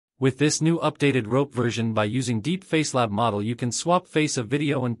With this new updated rope version, by using Deepfake model, you can swap face of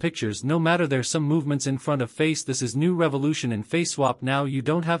video and pictures no matter there's some movements in front of face. This is new revolution in face swap. Now you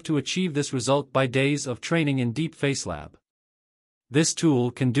don't have to achieve this result by days of training in Deepfake. This tool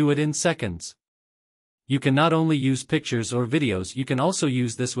can do it in seconds. You can not only use pictures or videos, you can also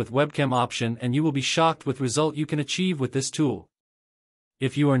use this with webcam option, and you will be shocked with result you can achieve with this tool.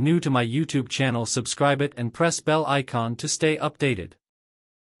 If you are new to my YouTube channel, subscribe it and press bell icon to stay updated.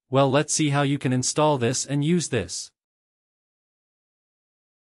 Well, let's see how you can install this and use this.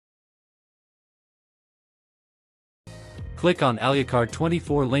 Click on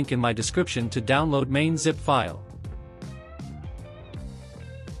Alucard24 link in my description to download main zip file.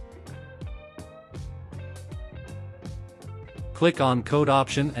 Click on code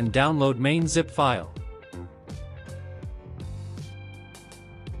option and download main zip file.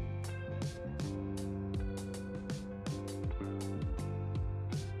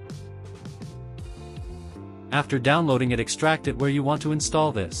 After downloading it, extract it where you want to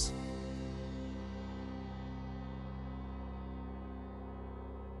install this.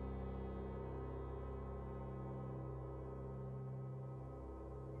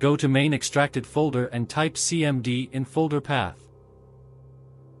 Go to main extracted folder and type CMD in folder path.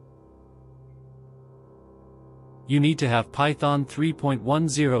 You need to have Python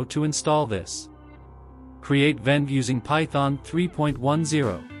 3.10 to install this. Create Venv using Python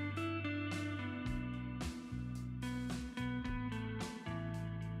 3.10.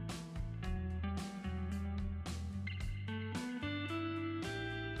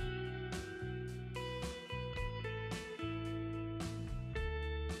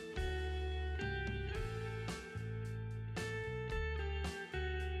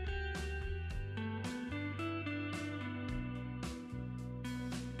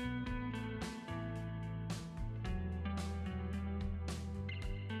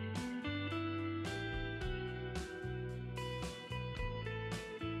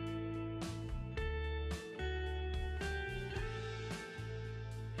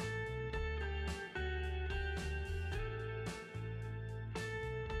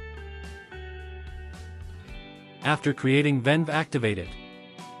 After creating Venv, activate it.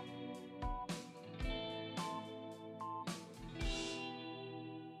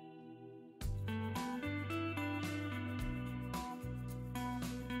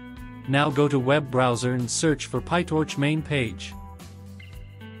 Now go to web browser and search for PyTorch main page.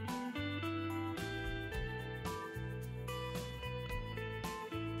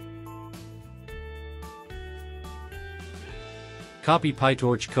 Copy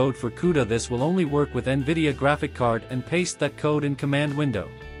PyTorch code for CUDA. This will only work with NVIDIA graphic card, and paste that code in command window.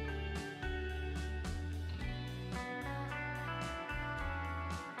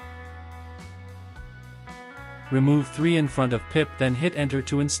 Remove 3 in front of pip, then hit enter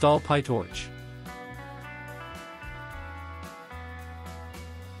to install PyTorch.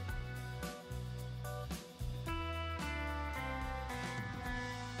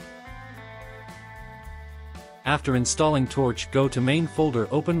 After installing Torch, go to main folder,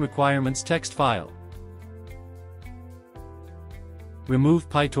 open requirements text file. Remove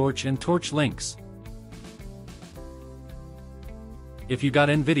PyTorch and Torch links. If you got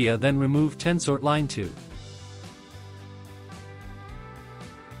NVIDIA, then remove Tensort line 2.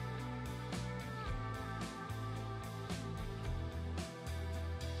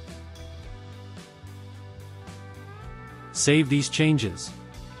 Save these changes.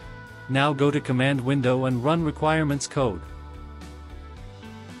 Now go to command window and run requirements code.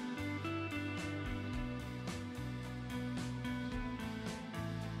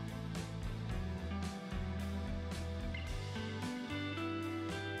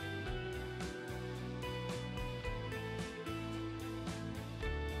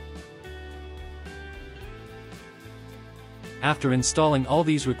 After installing all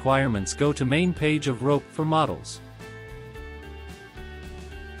these requirements, go to main page of rope for models.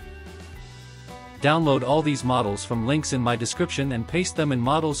 Download all these models from links in my description and paste them in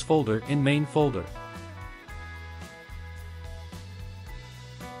models folder in main folder.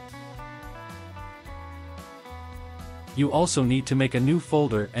 You also need to make a new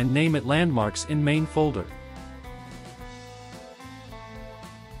folder and name it landmarks in main folder.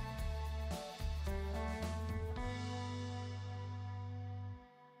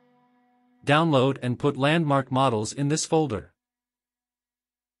 Download and put landmark models in this folder.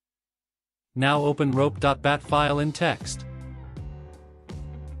 Now open rope.bat file in text.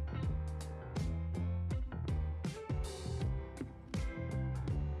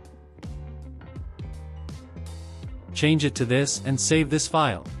 Change it to this and save this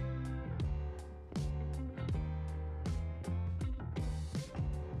file.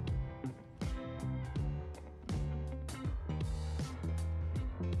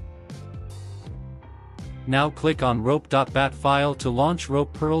 Now click on rope.bat file to launch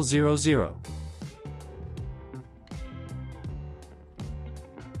rope Perl 00.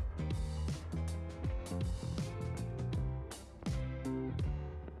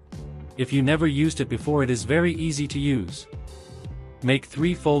 If you never used it before, it is very easy to use. Make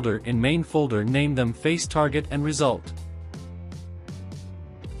 3 folder. In main folder, name them face, target and result.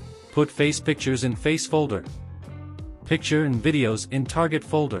 Put face pictures in face folder. Picture and videos in target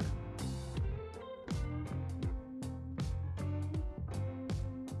folder.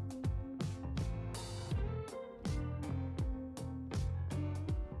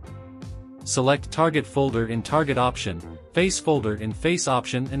 Select target folder in target option, face folder in face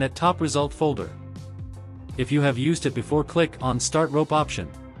option and at top result folder. If you have used it before, click on start rope option.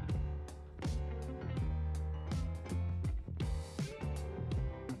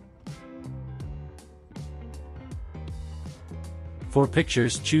 For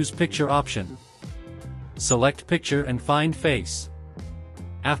pictures, choose picture option. Select picture and find face.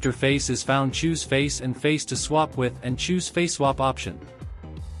 After face is found, choose face and face to swap with and choose face swap option.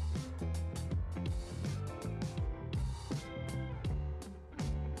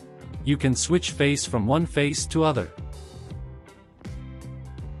 You can switch face from one face to other.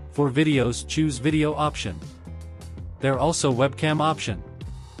 For videos, choose video option. There also webcam option.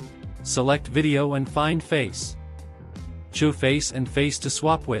 Select video and find face. Choose face and face to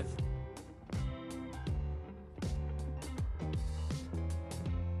swap with.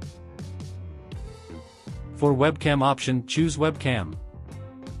 For webcam option, choose webcam.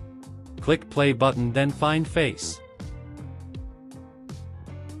 Click play button, then find face.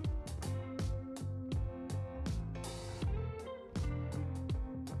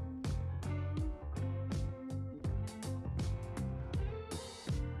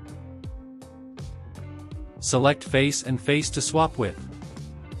 Select face and face to swap with.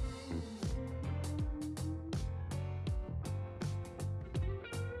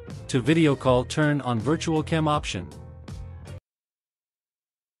 To video call, turn on virtual cam option.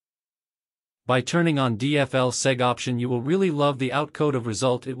 By turning on DFL-xSeg option, you will really love the outcode of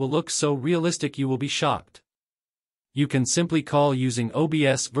result. It will look so realistic you will be shocked. You can simply call using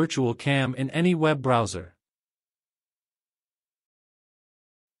OBS virtual cam in any web browser.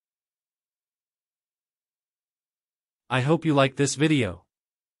 I hope you like this video.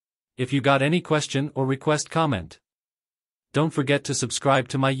 If you got any question or request, comment. Don't forget to subscribe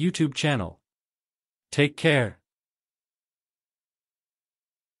to my YouTube channel. Take care.